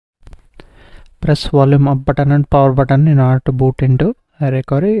press volume up button and power button in order to boot into a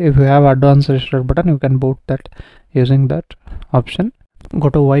recovery. If you have advanced restart button, you can boot that using that option. Go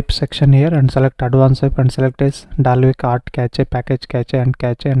to wipe section here and select advanced wipe and select this Dalvik art cache, package cache and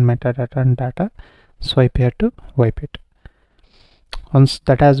metadata and data. Swipe here to wipe it. Once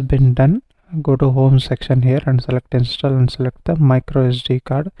that has been done, go to home section here and select install and select the micro SD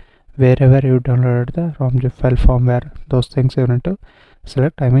card wherever you downloaded the ROM zip file, firmware, those things you need to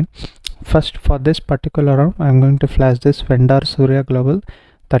select. First for this particular ROM, I'm going to flash this vendor Surya Global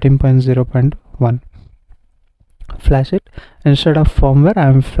 13.0.1. Flash it. Instead of firmware,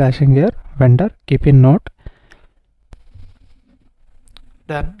 I'm flashing here vendor. Keep in note.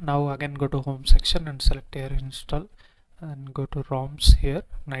 Then now again go to home section and select here install and go to ROMs here,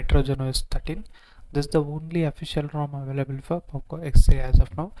 NitrogenOS 13. This is the only official ROM available for Poco X3 as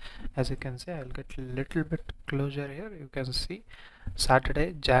of now. As you can see, I'll get a little bit closer here. You can see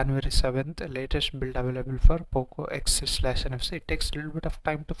Saturday, January 7th, latest build available for Poco X3/NFC. It takes a little bit of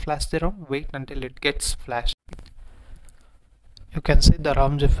time to flash the ROM. Wait until it gets flashed. You can see the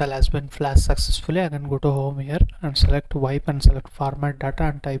ROM zip file has been flashed successfully. I can go to home here and select wipe and select format data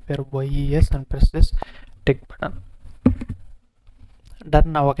and type here YES and press this tick button.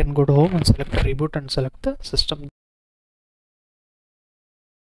 Done. Now I can go to home and select reboot and select the system.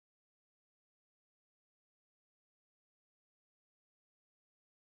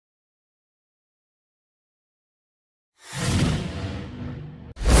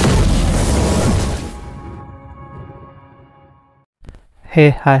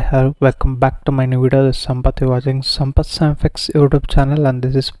 Hey, hi, hello, welcome back to my new video. This is Sampath. You're watching Sampath SAMFX YouTube channel, and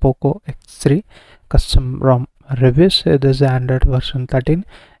this is Poco X3 custom ROM reviews. This is Android version 13.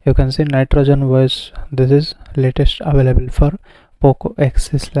 You can see NitrogenOS. This is latest available for Poco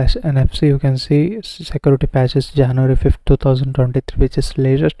X3/NFC. You can see security patches January 5th 2023, which is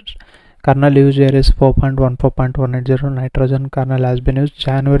latest. Kernel used here is 4.14.180. Nitrogen kernel has been used.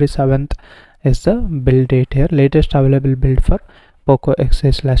 January 7th is the build date here. Latest available build for Poco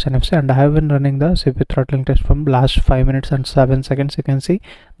X3/NFC, and I have been running the CPU throttling test from last 5 minutes and 7 seconds. You can see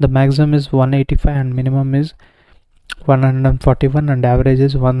the maximum is 185 and minimum is 141 and average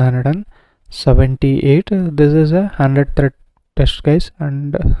is 178. This is a 100 thread test, guys,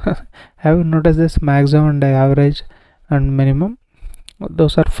 and have you noticed this maximum and average and minimum,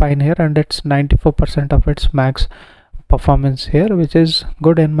 those are fine here, and it's 94% of its max performance here, which is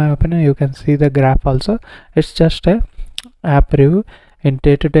good in my opinion. You can see the graph also. It's just a app review. In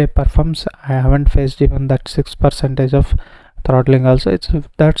day-to-day performance, I haven't faced even that 6% of throttling also.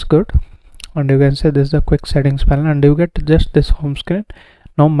 That's good. And you can see this is the quick settings panel, and you get just this home screen,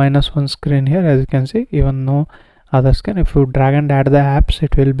 no -1 screen here, as you can see, even no other screen. If you drag and add the apps,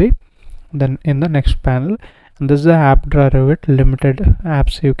 it will be then in the next panel. And this is the app drawer with limited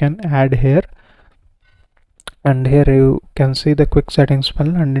apps you can add here. And here you can see the quick settings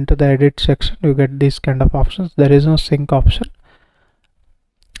panel, and into the edit section you get these kind of options. There is no sync option,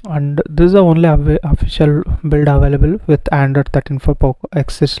 and this is the only official build available with Android 13 for Poco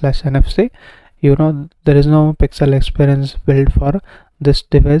X3/NFC. You know, there is no Pixel Experience build for this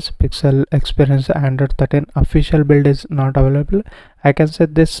device. Pixel Experience Android 13 official build is not available. I can say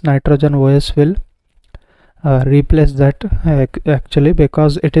this NitrogenOS will replace that actually,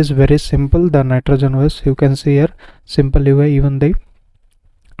 because it is very simple. The NitrogenOS, you can see here simple UI. Even the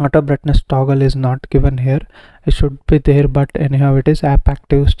auto brightness toggle is not given here. It should be there, but anyhow it is. App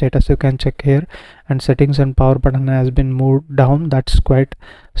active status you can check here, and settings and power button has been moved down. That's quite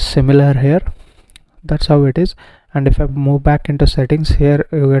similar here. That's how it is. And if I move back into settings, here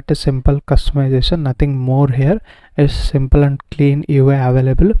you get a simple customization, nothing more here. It's simple and clean UI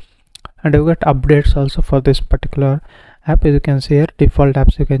available. And you get updates also for this particular app. As you can see here, default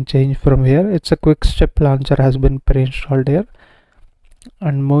apps you can change from here. It's a quick step launcher has been pre-installed here.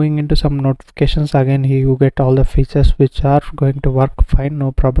 And moving into some notifications, again here you get all the features which are going to work fine,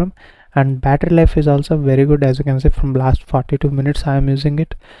 no problem. And battery life is also very good. As you can see, from last 42 minutes I am using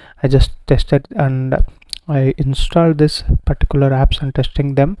it. I just tested and I installed this particular apps and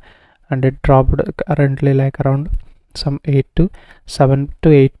testing them, and it dropped currently like around some 7 to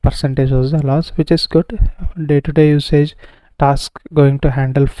 8% was the loss, which is good. Day-to-day usage task going to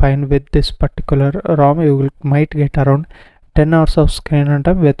handle fine with this particular ROM. You might get around 10 hours of screen on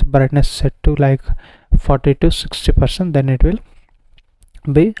time with brightness set to like 40 to 60%, then it will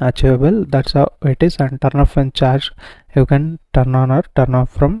be achievable. That's how it is. And turn off and charge you can turn on or turn off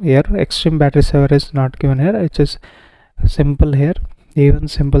from here. Extreme battery saver is not given here. It is simple here, even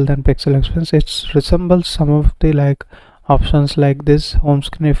simple than Pixel Experience. It resembles some of the like options like this home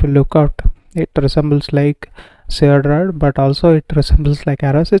screen. If you look out, it resembles like Seodroid, but also it resembles like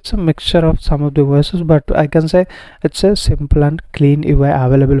arrows. It's a mixture of some of the voices, but I can say it's a simple and clean UI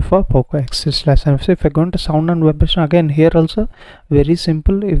available for Poco X6/NFC. If I go into sound and vibration, again here also very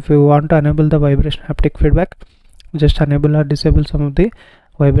simple. If you want to enable the vibration haptic feedback, just enable or disable some of the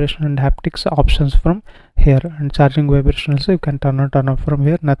vibration and haptics options from here, and charging vibration also you can turn on turn off from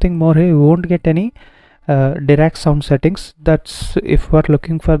here. Nothing more here. You won't get any direct sound settings. That's if you are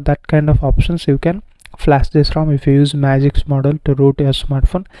looking for that kind of options, you can flash this ROM. If you use Magic's model to root your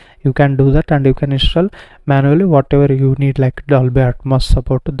smartphone, you can do that, and you can install manually whatever you need, like Dolby Atmos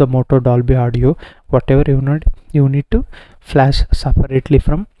support, the Moto Dolby Audio, whatever you need to flash separately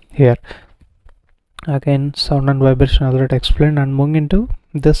from here. Again, sound and vibration already explained. And moving into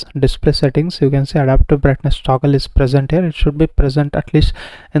this display settings, you can see adaptive brightness toggle is present here. It should be present at least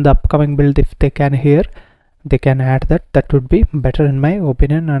in the upcoming build. If they can they can add that would be better in my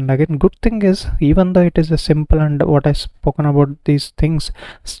opinion. And again, good thing is, even though it is a simple and what I spoken about these things,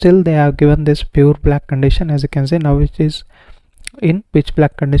 still they have given this pure black condition. As you can see now, which is in pitch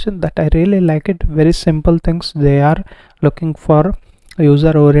black condition. That I really like it. Very simple things. They are looking for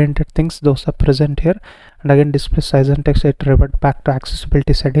user oriented things, those are present here. And again, display size and text, it revert back to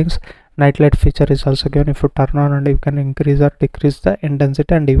accessibility settings. Night light feature is also given. If you turn on, and you can increase or decrease the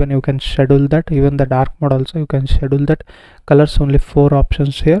intensity, and even you can schedule that. Even the dark mode also you can schedule that. Colors, only 4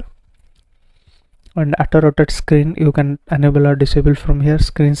 options here. And auto rotate screen, you can enable or disable from here.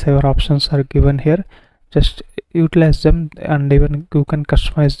 Screensaver options are given here, just utilize them, and even you can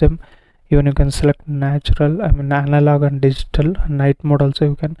customize them. Even you can select natural, analog and digital. Night mode also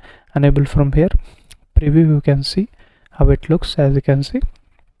you can enable from here. Preview, you can see how it looks. As you can see,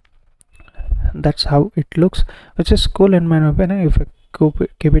 that's how it looks, which is cool in my opinion. If I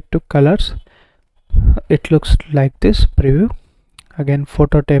keep it to colors, it looks like this. Preview, again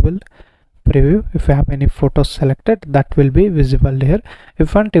photo table preview. If you have any photos selected, that will be visible here.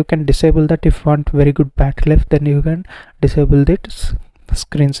 If you want, you can disable that. If you want very good battery life, then you can disable this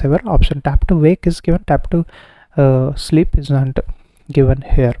screensaver option. Tap to wake is given, tap to sleep is not given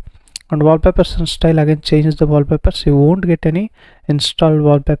here. And wallpapers and style, again change the wallpapers. You won't get any installed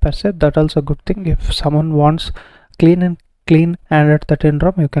wallpapers here. That also a good thing. If someone wants clean Android 13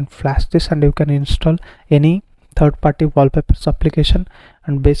 ROM, you can flash this, and you can install any third-party wallpapers application.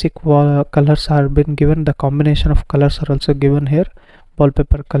 And basic colors are been given. The combination of colors are also given here.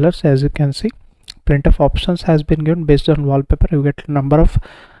 Wallpaper colors, as you can see, plenty of options has been given based on wallpaper. You get a number of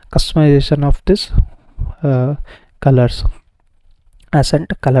customization of this colors.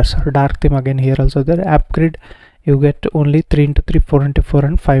 Accent colors, dark theme, again here also there. App grid, you get only 3x3, 4x4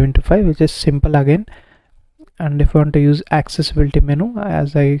 and 5x5, which is simple again. And if you want to use accessibility menu,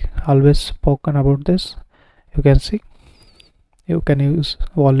 as I always spoken about this, you can see you can use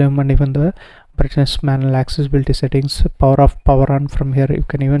volume and even the brightness, manual accessibility settings, power off, power on from here. You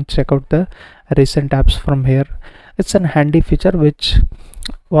can even check out the recent apps from here. It's a handy feature which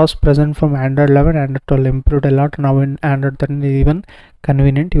was present from Android 11. Android 12 improved a lot. Now in Android 13 even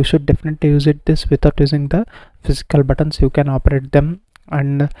convenient. You should definitely use this without using the physical buttons. You can operate them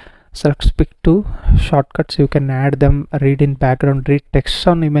and select speak to shortcuts. You can add them, read in background, read text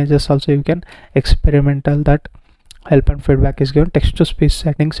on images also. You can experimental that. Help and feedback is given. Text to speech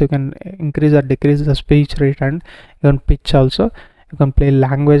settings, you can increase or decrease the speech rate, and even pitch also. You can play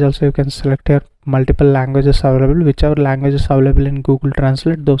language also. You can select here multiple languages available. Whichever languages available in Google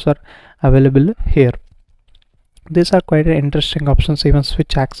Translate, those are available here. These are quite interesting options. Even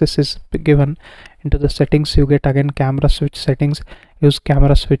switch access is given into the settings. You get again camera switch settings, use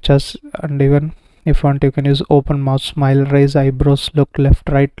camera switches, and even if you want, you can use open mouth, smile, raise eyebrows, look left,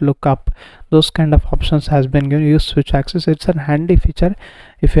 right, look up. Those kind of options has been given. Use switch access. It's a handy feature.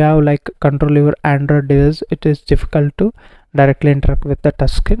 If you have like control your Android device, it is difficult to directly interact with the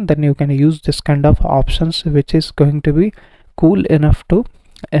touchscreen, then you can use this kind of options, which is going to be cool enough to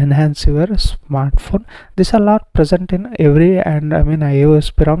enhance your smartphone. These are not present in every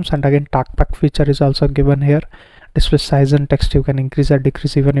iOS ROMs. And again, talkback feature is also given here. Display size and text, you can increase or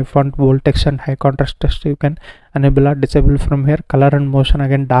decrease. Even if you want bold text and high contrast text, you can enable or disable from here. Color and motion,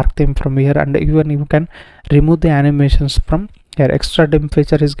 again dark theme from here, and even you can remove the animations from here. Extra dim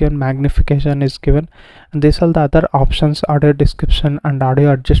feature is given, magnification is given, and these are the other options. Audio description and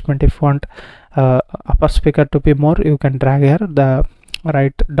audio adjustment. If you want upper speaker to be more, you can drag here. The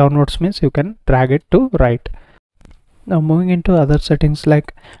right downwards means you can drag it to right. Now moving into other settings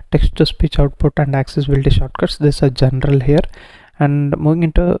like text to speech output and accessibility shortcuts, this is general here. And moving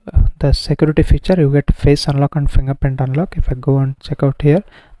into the security feature, you get face unlock and fingerprint unlock. If I go and check out here,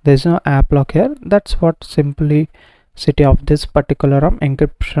 there is no app lock here. That's what simply city of this particular ROM,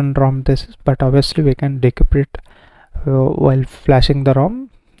 encryption ROM this is, but obviously we can decrypt it while flashing the ROM,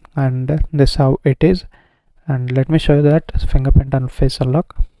 and this how it is. And let me show you that fingerprint and face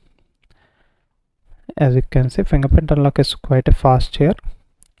unlock. As you can see, fingerprint unlock is quite fast here.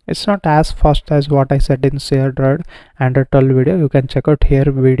 It's not as fast as what I said in Android 12 video. You can check out here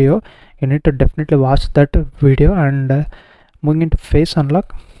video. You need to definitely watch that video. And moving into face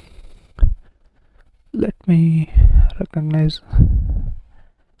unlock, let me recognize.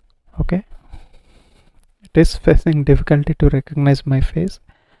 Okay, it is facing difficulty to recognize my face.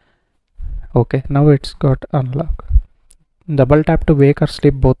 Okay, now it's got unlock. Double tap to wake or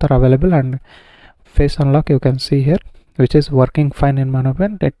sleep, both are available, and face unlock you can see here, which is working fine in my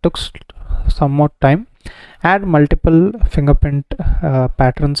opinion. It took some more time. Add multiple fingerprint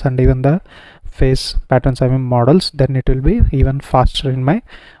patterns and even the face patterns, I mean models, then it will be even faster in my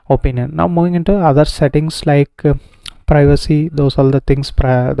opinion. Now moving into other settings like privacy, those all the things.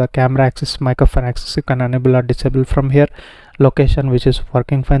 The camera access, microphone access, you can enable or disable from here. Location, which is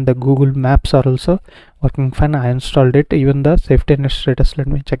working fine. The Google Maps are also working fine. I installed it. Even the safety net status, let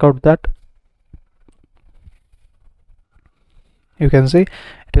me check out that. You can see it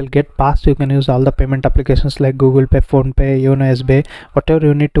will get passed. You can use all the payment applications like Google Pay, Phone Pay, SBI, whatever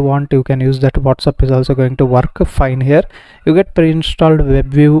you need to want, you can use that. WhatsApp is also going to work fine here. You get pre-installed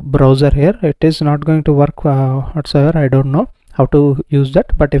WebView browser here. It is not going to work whatsoever. I don't know how to use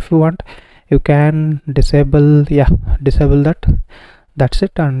that, but if you want, you can disable that. That's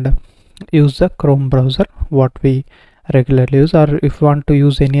it. And use the Chrome browser, what we regularly use, or if you want to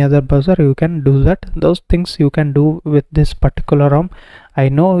use any other browser, you can do that. Those things you can do with this particular ROM. I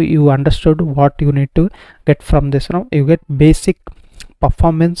know you understood what you need to get from this ROM. You get basic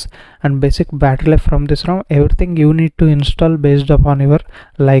performance and basic battery life from this ROM. Everything you need to install based upon your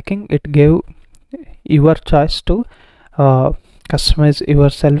liking. It gave your choice to customize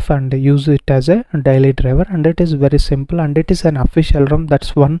yourself and use it as a daily driver, and it is very simple, and it is an official ROM.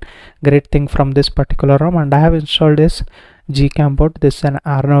 That's one great thing from this particular ROM. And I have installed this Gcam port. This is an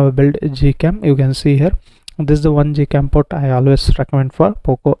Arnow build Gcam. You can see here, this is the one Gcam port I always recommend for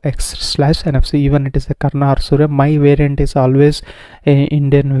Poco X/NFC. Even it is a Karna or Surya. My variant is always a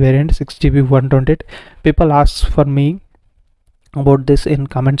Indian variant, 6GB 128. People ask for me about this in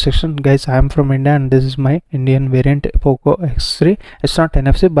comment section. Guys, I am from India and this is my Indian variant Poco X3. It's not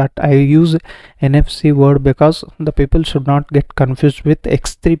NFC, but I use NFC word because the people should not get confused with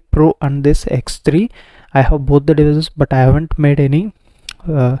X3 Pro and this X3. I have both the devices, but I haven't made any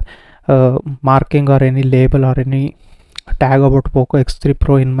marking or any label or any tag about Poco X3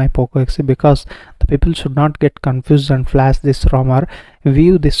 Pro in my Poco X3, because the people should not get confused and flash this ROM or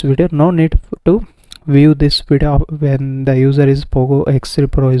view this video. No need to view this video when the user is Poco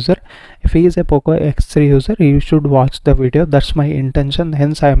X3 Pro user. If he is a Poco X3 user, you should watch the video. That's my intention,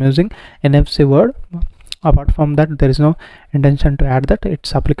 hence I am using NFC word. Apart from that, there is no intention to add that.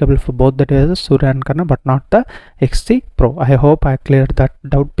 It's applicable for both the devices, Surya and Karna, but not the X3 Pro. I hope I cleared that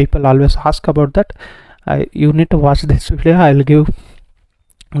doubt. People always ask about that. You need to watch this video. I'll give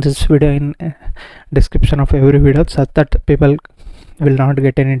this video in description of every video so that people will not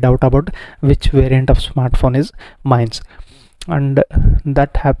get any doubt about which variant of smartphone is mine. And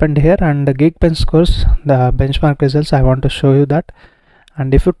that happened here. And the Geekbench scores, the benchmark results, I want to show you that.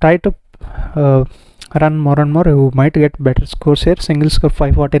 And if you try to run more and more, you might get better scores here. Single score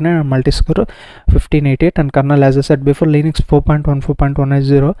 549 and multi score 1588. And kernel, as I said before, Linux 4.1,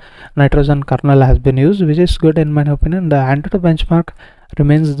 4.180 Nitrogen kernel has been used, which is good in my opinion. The Android benchmark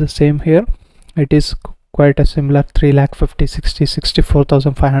remains the same here. It is quite a similar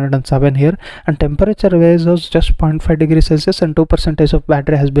 3,50,60,64,507 here. And temperature wise was just 0.5 degrees Celsius and 2% of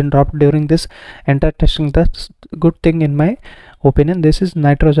battery has been dropped during this entire testing. That's good thing in my opinion. This is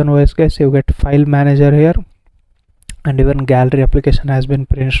NitrogenOS, guys. You get file manager here, and even gallery application has been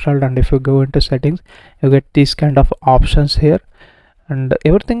pre-installed. And if you go into settings, you get these kind of options here, and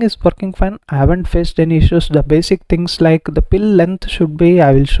everything is working fine. I haven't faced any issues. The basic things like the pill length should be,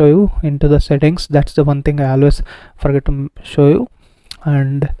 I will show you into the settings. That's the one thing I always forget to show you.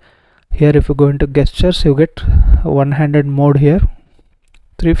 And here if you go into gestures, you get one-handed mode here.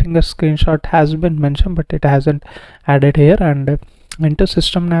 3-finger screenshot has been mentioned, but it hasn't added here. And into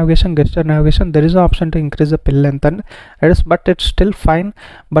system navigation, gesture navigation, there is an option to increase the pill length, and but it's still fine.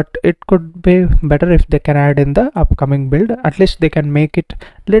 But it could be better if they can add in the upcoming build. At least they can make it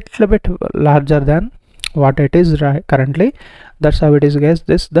little bit larger than what it is currently. That's how it is, guys.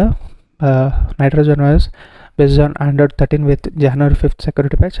 This the NitrogenOS based on Android 13 with January 5th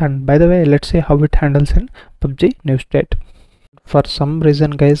security patch. And by the way, let's see how it handles in PUBG new state. For some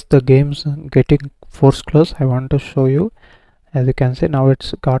reason, guys, the game's getting force close. I want to show you. As you can see, now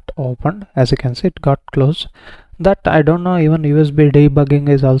it's got opened. As you can see, it got closed. That I don't know, even USB debugging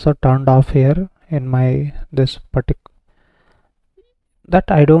is also turned off here in my this particular. That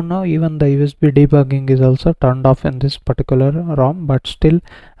I don't know, even the USB debugging is also turned off in this particular ROM, but still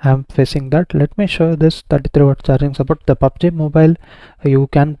I'm facing that. Let me show you this 33-watt charging support. The PUBG Mobile, you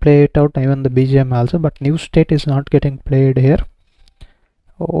can play it out, even the BGM also, but new state is not getting played here.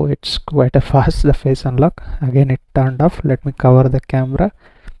 Oh, it's quite a fast, the face unlock. Again, it turned off. Let me cover the camera.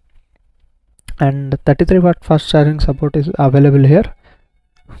 And 33-watt fast charging support is available here.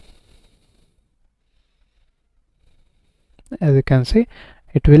 As you can see,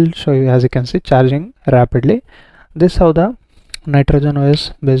 it will show you, as you can see, charging rapidly. This how the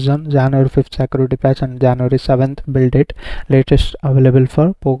NitrogenOS based on January 5th security patch and January 7th build date, latest available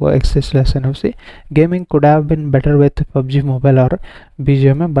for Poco X6/NFC. Gaming could have been better with PUBG Mobile or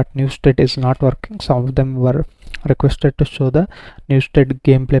BGMA, but new state is not working. Some of them were requested to show the new state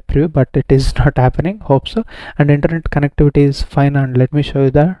gameplay preview, but it is not happening. Hope so. And internet connectivity is fine. And let me show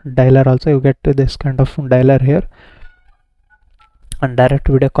you the dialer also. You get to this kind of dialer here, and direct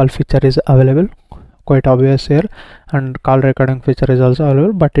video call feature is available, quite obvious here, and call recording feature is also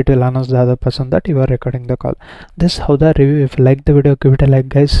available, but it will announce the other person that you are recording the call. This is how the review. If you like the video, give it a like,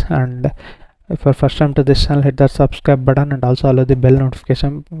 guys, and if you're first time to this channel, hit that subscribe button and also allow the bell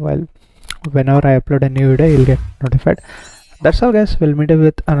notification. While whenever I upload a new video, you'll get notified. That's all, guys. We'll meet you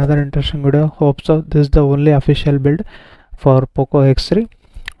with another interesting video. Hope so. This is the only official build for Poco X3.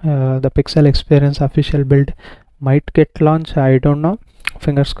 The Pixel Experience official build might get launched, I don't know.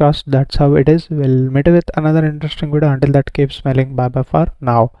 Fingers crossed. That's how it is. We'll meet with another interesting video. Until that, keep smiling. Bye bye for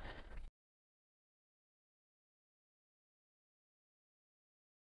now.